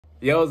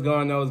Yo, what's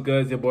going on? What's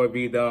good? It's your boy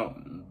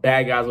vDunkk.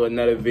 Bad guys with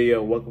another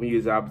video. Welcome you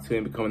to the opportunity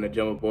of becoming a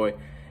jumbo boy,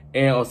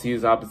 and also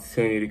use the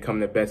opportunity to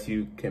become the best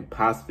you can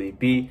possibly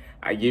be.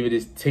 I give you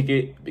this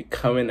ticket,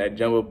 becoming a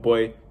jumbo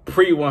boy,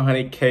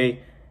 pre-100K.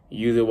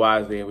 Use it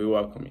wisely, and we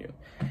welcome you.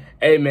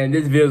 Hey man,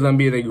 this video is gonna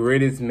be the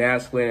greatest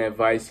masculine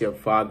advice your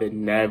father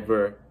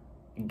never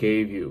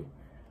gave you.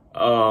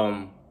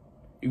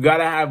 You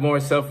gotta have more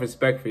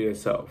self-respect for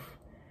yourself,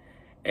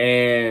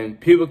 and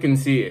people can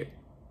see it.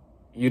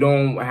 You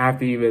don't have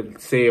to even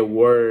say a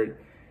word,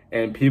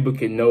 and people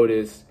can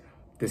notice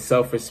the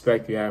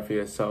self-respect you have for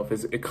yourself.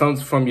 It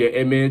comes from your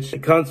image.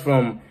 It comes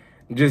from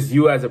just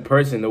you as a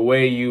person, the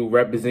way you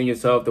represent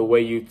yourself, the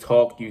way you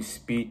talk, you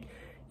speak,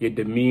 your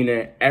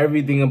demeanor,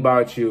 everything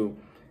about you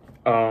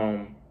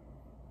comes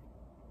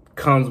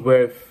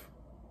with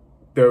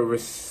the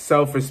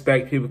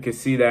self-respect people can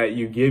see that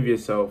you give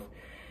yourself.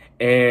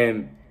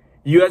 And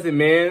you as a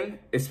man,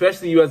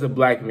 especially you as a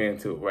black man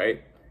too,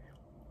 right?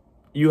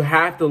 You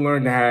have to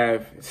learn to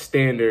have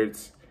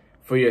standards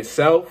for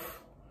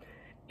yourself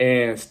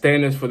and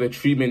standards for the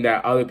treatment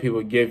that other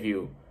people give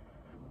you.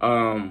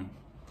 And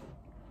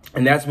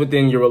that's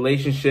within your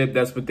relationship,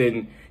 that's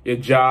within your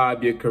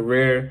job, your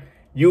career.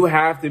 You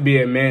have to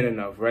be a man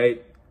enough,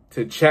 right,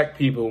 to check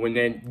people when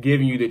they're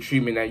giving you the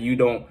treatment that you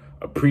don't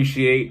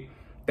appreciate,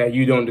 that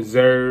you don't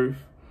deserve,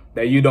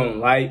 that you don't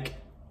like.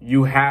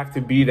 You have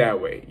to be that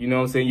way. You know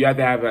what I'm saying? You have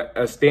to have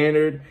a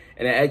standard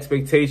and an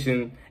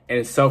expectation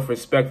and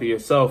self-respect of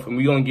yourself, and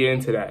we're gonna get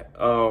into that.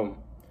 So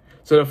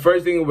the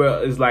first thing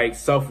is like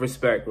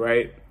self-respect,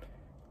 right?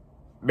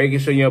 Making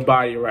sure your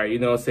body right, you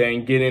know what I'm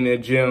saying? Get in the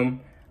gym.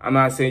 I'm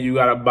not saying you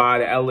gotta buy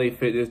the LA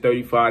Fitness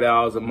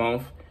 $35 a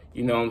month.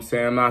 You know what I'm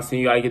saying? I'm not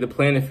saying you gotta get the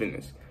Planet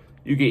Fitness.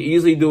 You can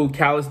easily do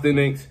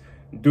calisthenics,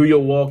 do your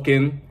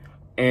walking,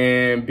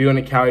 and be on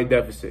a calorie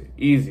deficit.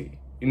 Easy.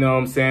 You know what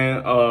I'm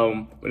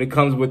saying? When it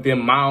comes within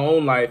my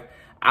own life,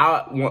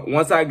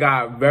 once I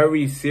got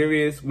very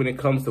serious when it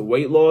comes to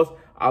weight loss,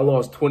 I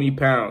lost 20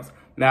 pounds.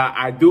 Now,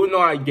 I do know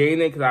I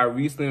gained it because I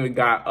recently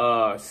got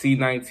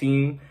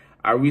C19.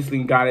 I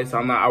recently got it, so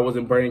I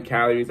wasn't burning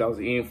calories. I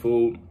was eating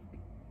food,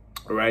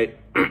 right?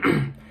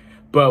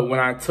 But when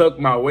I took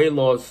my weight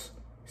loss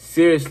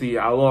seriously,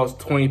 I lost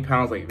 20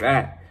 pounds like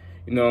that.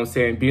 You know what I'm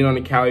saying? Being on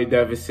a calorie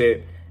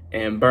deficit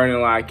and burning a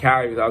lot of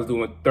calories, I was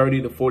doing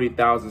 30 to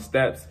 40,000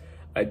 steps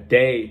a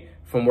day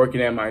from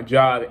working at my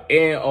job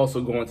and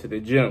also going to the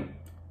gym.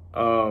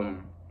 So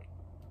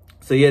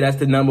yeah,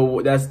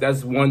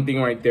 that's one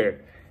thing right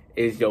there,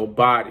 is your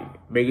body.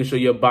 Making sure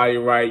your body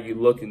right, you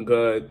looking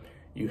good,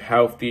 you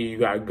healthy, you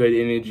got good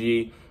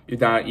energy, you're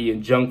not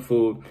eating junk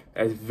food.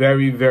 That's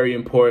very, very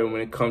important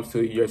when it comes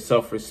to your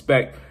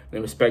self-respect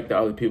and respect that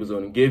other people's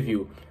gonna give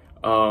you.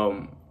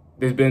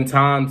 There's been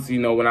times, you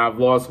know, when I've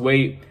lost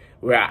weight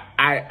where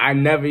I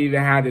never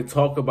even had to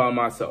talk about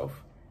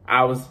myself.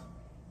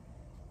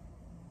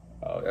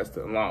 Oh, that's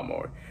the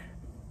lawnmower.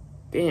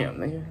 Damn,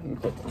 nigga.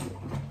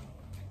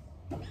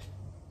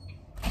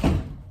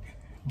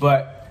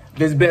 But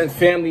there's been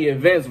family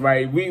events,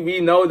 right?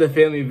 We know the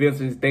family events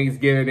is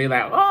Thanksgiving. They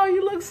like, oh,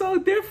 you look so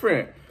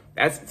different.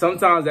 That's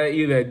sometimes that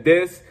either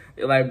this,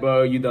 they're like,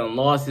 bro, you done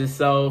lost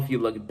yourself, you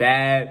look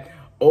bad,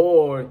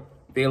 or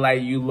they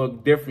like, you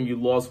look different, you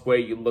lost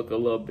weight, you look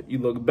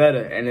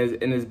better. And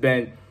it's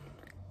been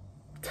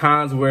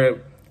times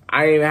where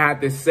I didn't even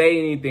have to say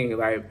anything.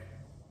 Like,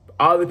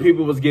 other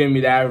people was giving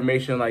me that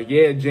affirmation, like,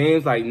 yeah,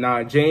 James, like,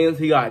 nah, James,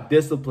 he got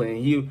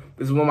discipline.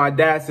 This is what my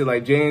dad said,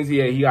 like, James,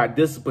 yeah, he got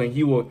discipline.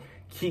 He will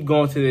keep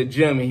going to the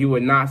gym and he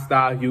would not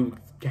stop. He would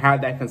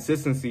have that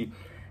consistency.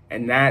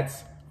 And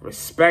that's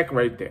respect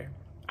right there.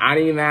 I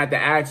didn't even have to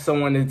ask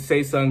someone to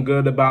say something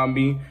good about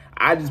me.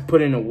 I just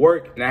put in the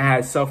work, and I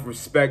had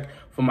self-respect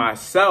for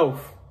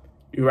myself,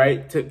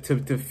 right,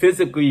 to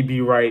physically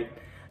be right,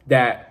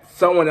 that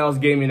someone else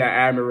gave me that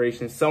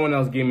admiration, someone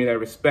else gave me that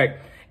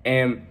respect.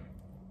 And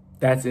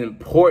that's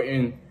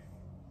important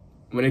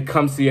when it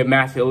comes to your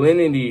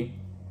masculinity,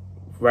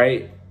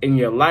 right, in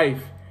your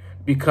life,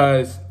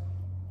 because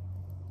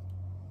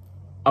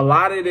a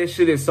lot of this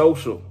shit is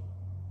social.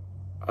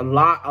 A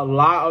lot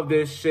of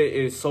this shit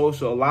is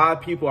social. A lot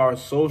of people are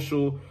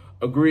social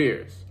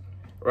agreeers,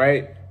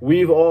 right?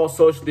 We've all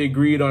socially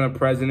agreed on a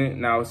president.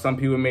 Now, some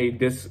people may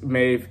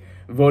have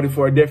voted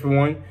for a different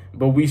one,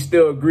 but we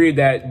still agree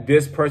that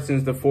this person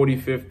is the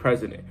 45th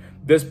president.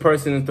 This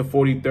person is the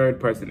 43rd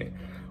president.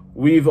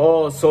 We've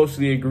all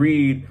socially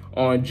agreed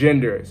on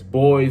genders,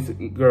 boys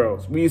and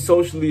girls. We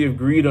socially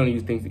agreed on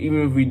these things,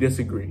 even if we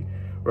disagree,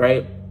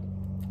 right?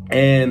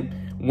 And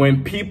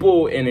when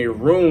people in a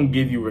room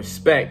give you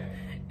respect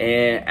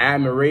and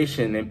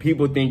admiration, and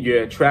people think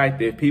you're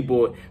attractive,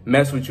 people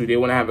mess with you, they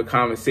want to have a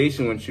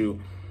conversation with you,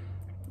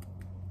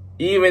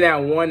 even that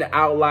one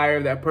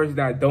outlier, that person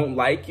that don't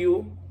like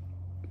you,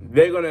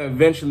 they're going to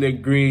eventually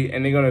agree,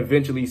 and they're going to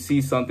eventually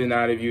see something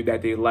out of you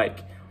that they like.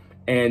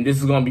 And this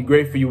is going to be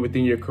great for you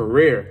within your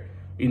career.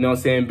 You know what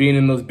I'm saying? Being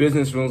in those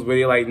business rooms where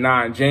they're like,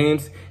 nah,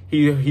 James,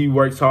 he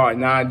works hard.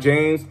 Nah,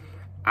 James,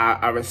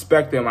 I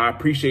respect him. I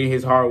appreciate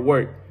his hard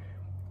work.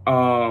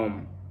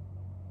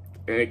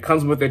 And it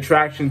comes with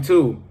attraction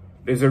too.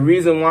 There's a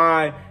reason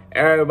why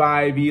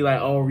everybody be like,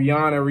 oh,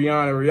 Rihanna,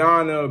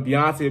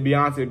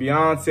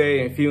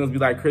 Beyonce, and females be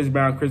like Chris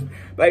Brown.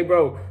 Like,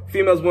 bro,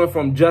 females went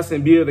from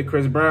Justin Bieber to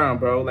Chris Brown,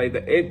 bro. Like,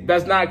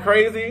 that's not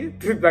crazy.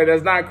 Like,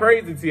 that's not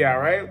crazy, T.I.,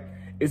 right?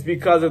 It's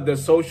because of the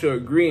social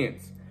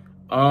agreements,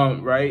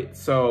 right?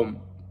 So,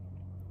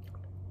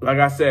 like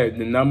I said,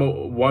 the number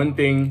one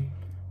thing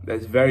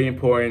that's very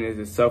important is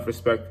the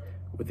self-respect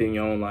within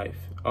your own life.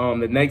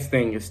 The next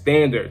thing is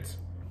standards,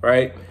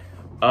 right?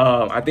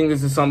 I think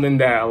this is something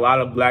that a lot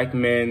of black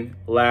men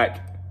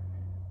lack.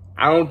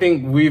 I don't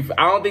think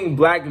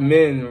black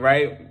men,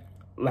 right?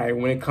 Like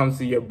when it comes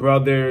to your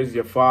brothers,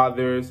 your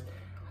fathers,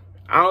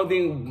 I don't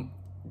think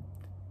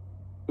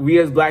we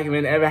as black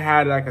men ever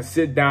had like a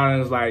sit down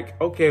and was like,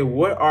 okay,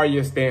 what are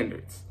your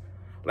standards?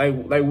 Like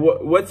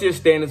what's your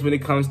standards when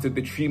it comes to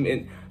the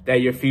treatment that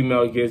your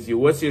female gives you?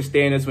 What's your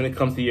standards when it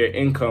comes to your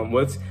income?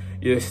 What's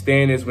your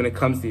standards when it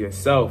comes to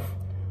yourself?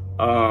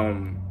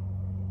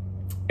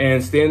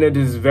 And standards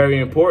is very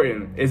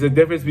important. This is a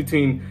difference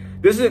between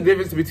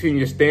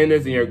your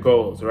standards and your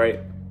goals, right?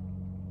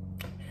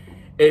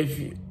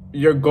 If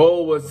your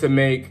goal was to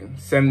make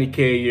 $70K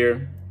a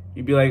year,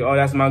 you'd be like, oh,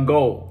 that's my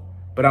goal.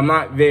 But I'm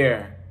not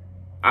there.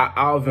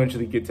 I'll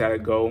eventually get to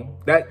that goal.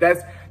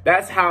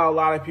 That's how a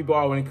lot of people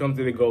are when it comes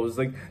to the goals. It's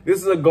like,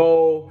 this is a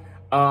goal.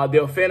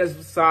 They'll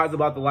fantasize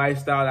about the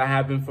lifestyle that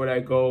happened for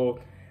that goal,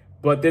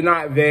 but they're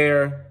not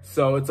there,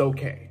 so it's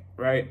okay,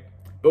 right?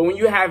 But when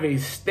you have a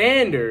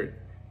standard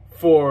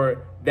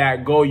for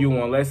that goal you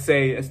want, let's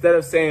say, instead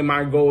of saying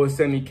my goal is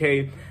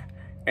 70K,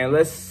 and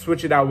let's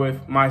switch it out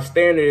with my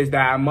standard is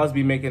that I must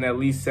be making at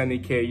least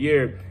 70K a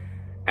year.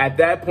 At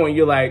that point,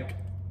 you're like,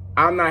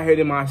 I'm not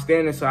hitting my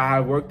standard, so I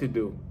have work to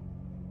do.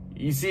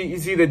 You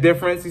see the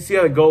difference? You see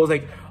how it goes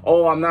like,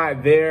 oh, I'm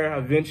not there.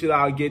 Eventually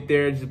I'll get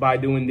there just by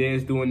doing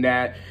this, doing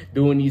that,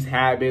 doing these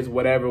habits,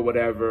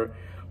 whatever,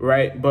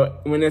 right?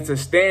 But when it's a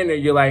standard,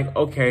 you're like,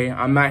 okay,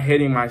 I'm not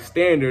hitting my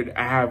standard.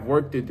 I have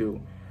work to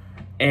do.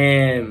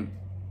 And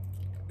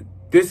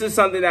this is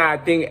something that I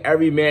think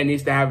every man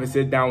needs to have a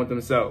sit down with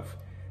himself.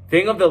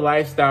 Think of the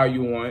lifestyle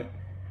you want,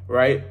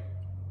 right?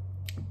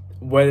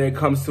 Whether it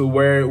comes to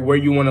where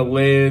you want to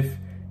live,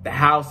 the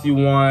house you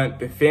want,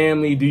 the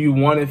family. Do you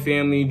want a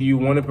family? Do you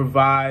want to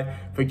provide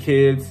for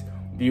kids?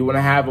 Do you want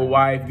to have a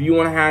wife? Do you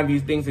want to have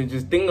these things? And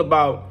just think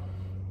about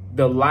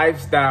the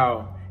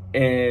lifestyle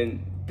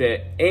and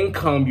the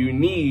income you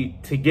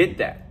need to get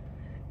that.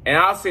 And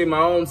I'll say my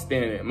own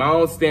standard. My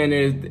own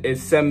standard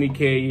is 70K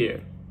a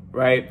year,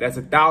 right? That's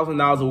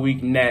 $1,000 a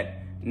week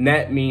net.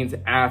 Net means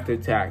after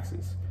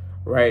taxes,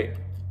 right?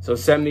 So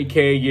 70K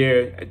a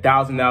year,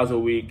 $1,000 a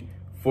week,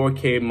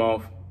 4K a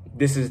month.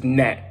 This is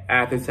net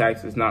after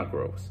taxes, not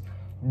gross.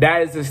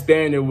 That is the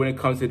standard when it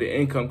comes to the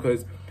income,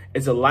 because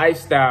it's a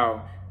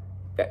lifestyle.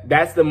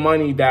 That's the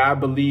money that I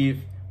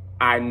believe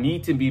I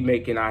need to be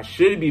making, I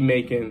should be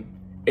making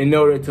in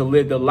order to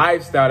live the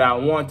lifestyle that I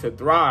want to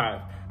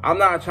thrive. I'm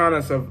not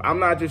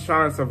just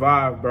trying to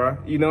survive, bro.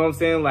 You know what I'm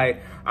saying?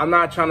 Like, I'm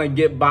not trying to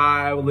get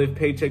by, live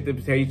paycheck to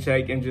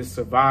paycheck and just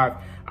survive.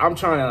 I'm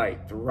trying to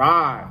like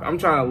thrive. I'm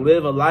trying to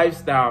live a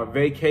lifestyle,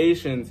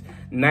 vacations,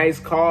 nice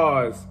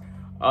cars,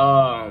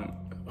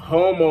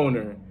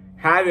 homeowner,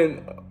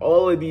 having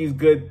all of these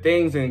good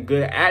things and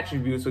good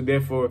attributes. So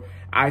therefore,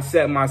 I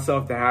set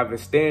myself to have a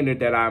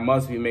standard that I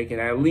must be making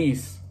at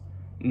least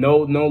no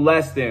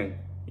less than,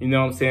 you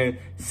know what I'm saying,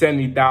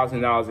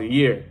 $70,000 a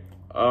year.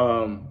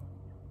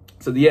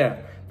 So yeah,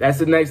 that's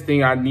the next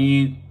thing I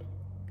need.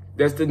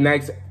 That's the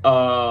next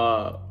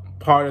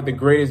part of the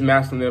greatest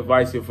masculine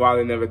advice your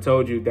father never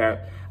told you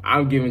that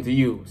I'm giving to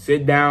you.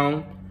 Sit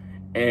down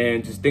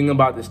and just think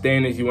about the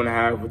standards you want to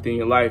have within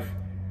your life.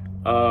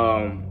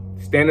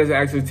 Standards and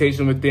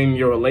expectations within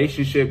your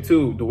relationship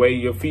too, the way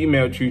your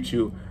female treats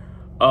you.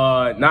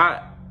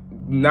 Not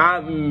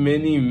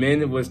many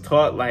men was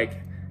taught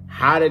like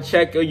how to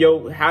check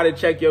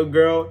your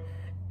girl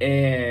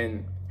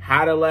and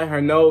how to let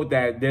her know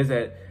that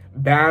there's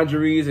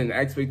boundaries and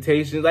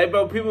expectations. Like,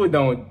 bro, people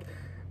don't.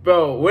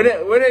 Bro, when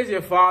is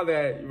your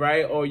father,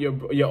 right, or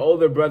your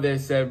older brother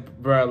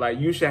said, bro, like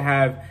you should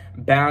have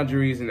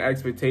boundaries and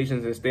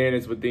expectations and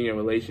standards within your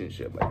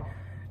relationship? Like,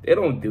 they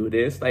don't do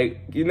this.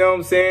 Like, you know what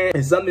I'm saying?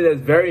 It's something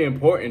that's very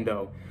important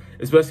though,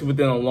 especially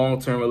within a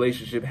long-term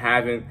relationship,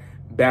 having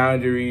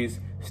boundaries,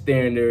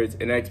 standards,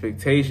 and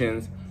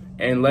expectations,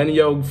 and letting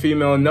your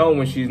female know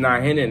when she's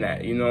not hitting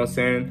that, you know what I'm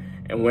saying?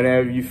 And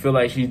whenever you feel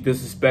like she's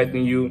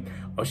disrespecting you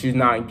or she's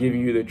not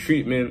giving you the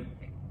treatment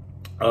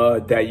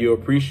that you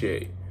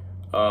appreciate.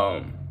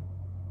 The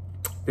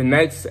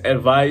next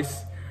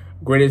advice,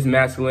 greatest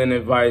masculine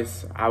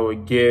advice I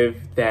would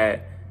give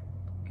that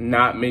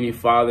not many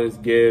fathers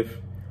give,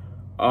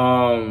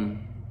 I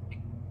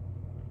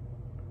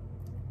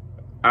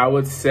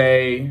would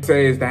say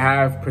is to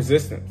have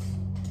persistence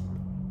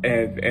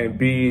and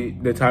be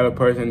the type of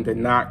person to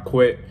not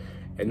quit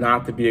and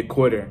not to be a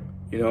quitter.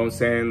 You know what I'm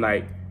saying?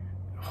 Like,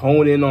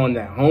 hone in on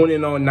that. Hone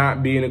in on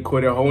not being a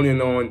quitter. Hone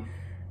in on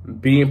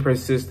being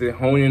persistent.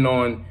 Hone in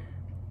on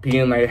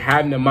being like,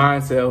 having the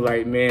mindset of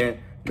like, man,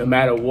 no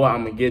matter what,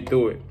 I'm gonna get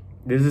through it.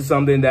 This is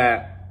something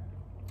that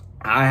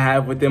I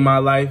have within my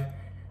life.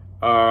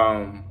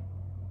 I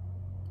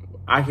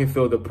can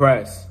feel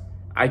depressed.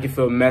 I can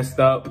feel messed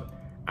up.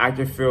 I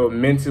can feel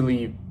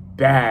mentally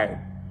bad,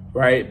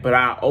 right? But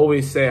I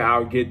always say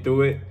I'll get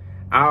through it.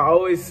 I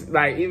always,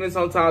 like, even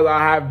sometimes I'll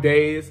have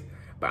days,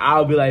 but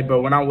I'll be like,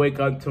 bro, when I wake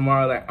up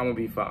tomorrow, like, I'm gonna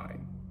be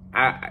fine.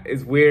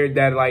 It's weird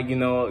that, like, you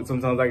know,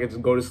 sometimes I can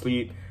just go to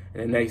sleep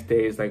and the next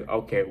day it's like,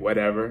 okay,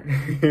 whatever.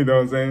 You know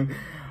what I'm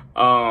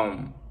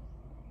saying?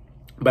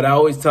 But I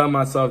always tell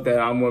myself that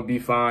I'm gonna be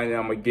fine and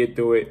I'm gonna get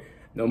through it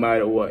no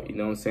matter what, you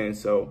know what I'm saying?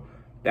 So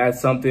that's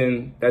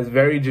something that's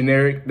very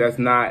generic. That's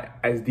not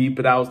as deep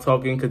as I was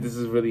talking, because this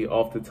is really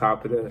off the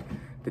top of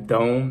the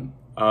dome.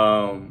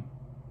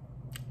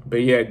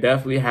 But yeah,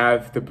 definitely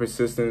have the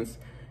persistence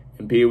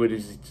and be able to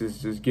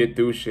just get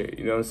through shit,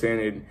 you know what I'm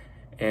saying?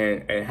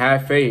 And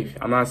have faith.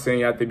 I'm not saying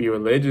you have to be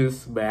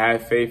religious, but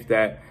have faith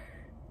that,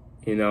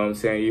 you know what I'm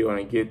saying, you're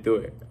gonna get through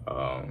it.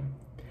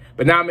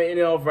 But now I'm ending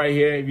it off right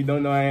here. If you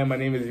don't know who I am, my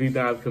name is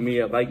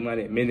vDunkk, a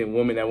like-minded men and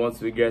women that wants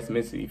to progress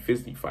mentally,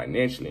 physically,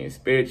 financially, and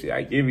spiritually.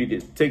 I give you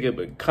this ticket,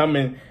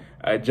 becoming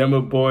a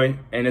Jumbo Boy,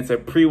 and it's a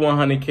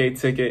pre-100K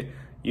ticket.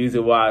 Use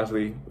it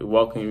wisely. We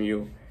welcome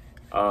you,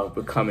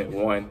 becoming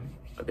one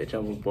of the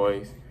Jumbo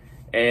Boys.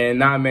 And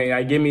now,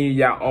 man, give me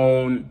your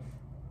own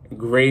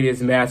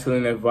greatest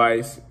masculine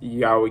advice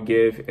y'all would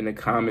give in the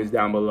comments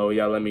down below.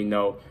 Y'all let me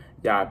know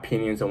y'all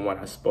opinions on what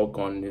I spoke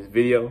on in this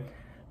video.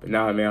 But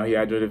now, man, I hope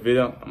y'all enjoyed the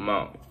video. I'm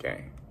out,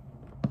 gang.